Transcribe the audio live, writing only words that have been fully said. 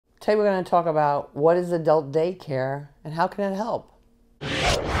Today we're going to talk about what is adult daycare and how can it help.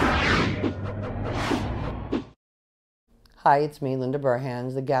 Hi, it's me, Linda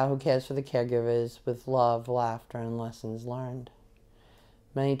Burhans, the gal who cares for the caregivers with love, laughter, and lessons learned.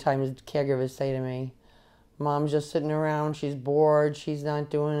 Many times caregivers say to me, Mom's just sitting around, she's bored, she's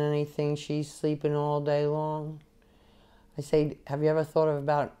not doing anything, she's sleeping all day long. I say, have you ever thought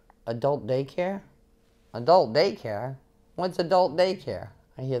about adult daycare? Adult daycare? What's adult daycare?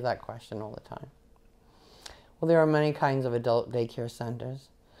 I hear that question all the time. Well, there are many kinds of adult daycare centers,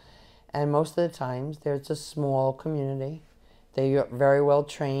 and most of the times there's a small community. They are very well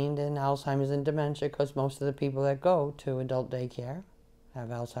trained in Alzheimer's and dementia because most of the people that go to adult daycare have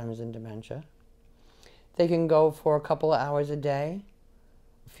Alzheimer's and dementia. They can go for a couple of hours a day,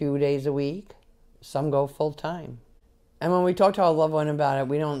 a few days a week. Some go full time. And when we talk to our loved one about it,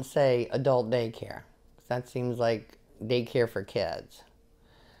 we don't say adult daycare. That seems like daycare for kids.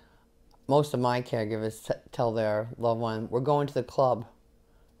 Most of my caregivers tell their loved one, we're going to the club.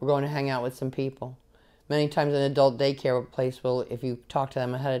 We're going to hang out with some people. Many times an adult daycare place will, if you talk to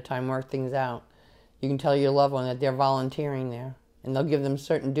them ahead of time, work things out. You can tell your loved one that they're volunteering there, and they'll give them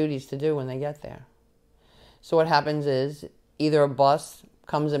certain duties to do when they get there. So what happens is either a bus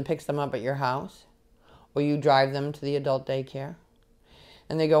comes and picks them up at your house, or you drive them to the adult daycare,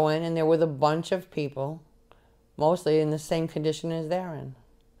 and they go in and they're with a bunch of people, mostly in the same condition as they're in.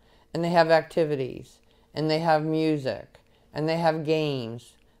 And they have activities, and they have music, and they have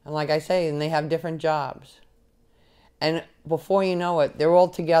games, and like I say, and they have different jobs. And before you know it, they're all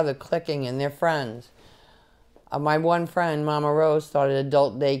together clicking and they're friends. My one friend, Mama Rose, started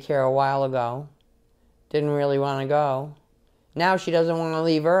adult daycare a while ago. Didn't really want to go. Now she doesn't want to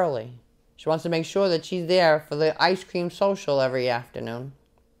leave early. She wants to make sure that she's there for the ice cream social every afternoon.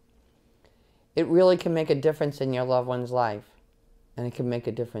 It really can make a difference in your loved one's life. And it can make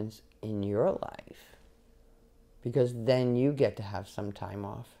a difference in your life. Because then you get to have some time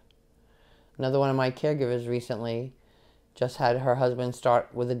off. Another one of my caregivers recently just had her husband start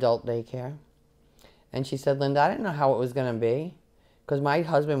with adult daycare. And she said, Linda, I didn't know how it was going to be. Because my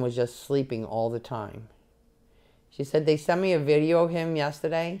husband was just sleeping all the time. She said, they sent me a video of him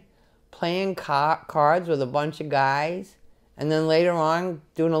yesterday playing cards with a bunch of guys. And then later on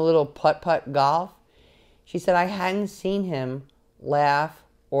doing a little putt-putt golf. She said, I hadn't seen him laugh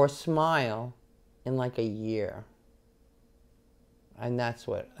or smile in like a year. And that's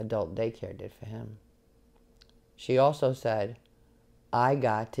what adult daycare did for him. She also said, I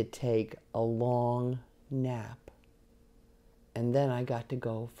got to take a long nap. And then I got to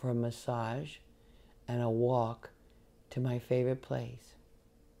go for a massage and a walk to my favorite place.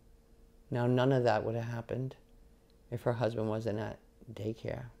 Now, none of that would have happened if her husband wasn't at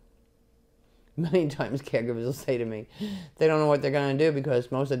daycare. Many times caregivers will say to me, they don't know what they're going to do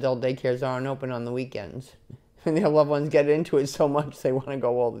because most adult daycares aren't open on the weekends. And their loved ones get into it so much they want to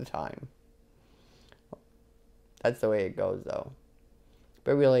go all the time. That's the way it goes, though.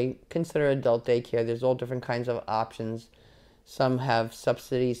 But really, consider adult daycare. There's all different kinds of options. Some have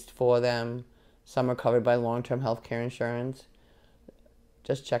subsidies for them. Some are covered by long-term health care insurance.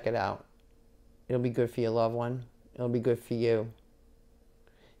 Just check it out. It'll be good for your loved one. It'll be good for you.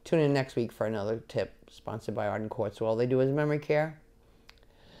 Tune in next week for another tip sponsored by Arden Court. So all they do is memory care.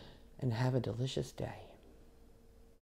 And have a delicious day.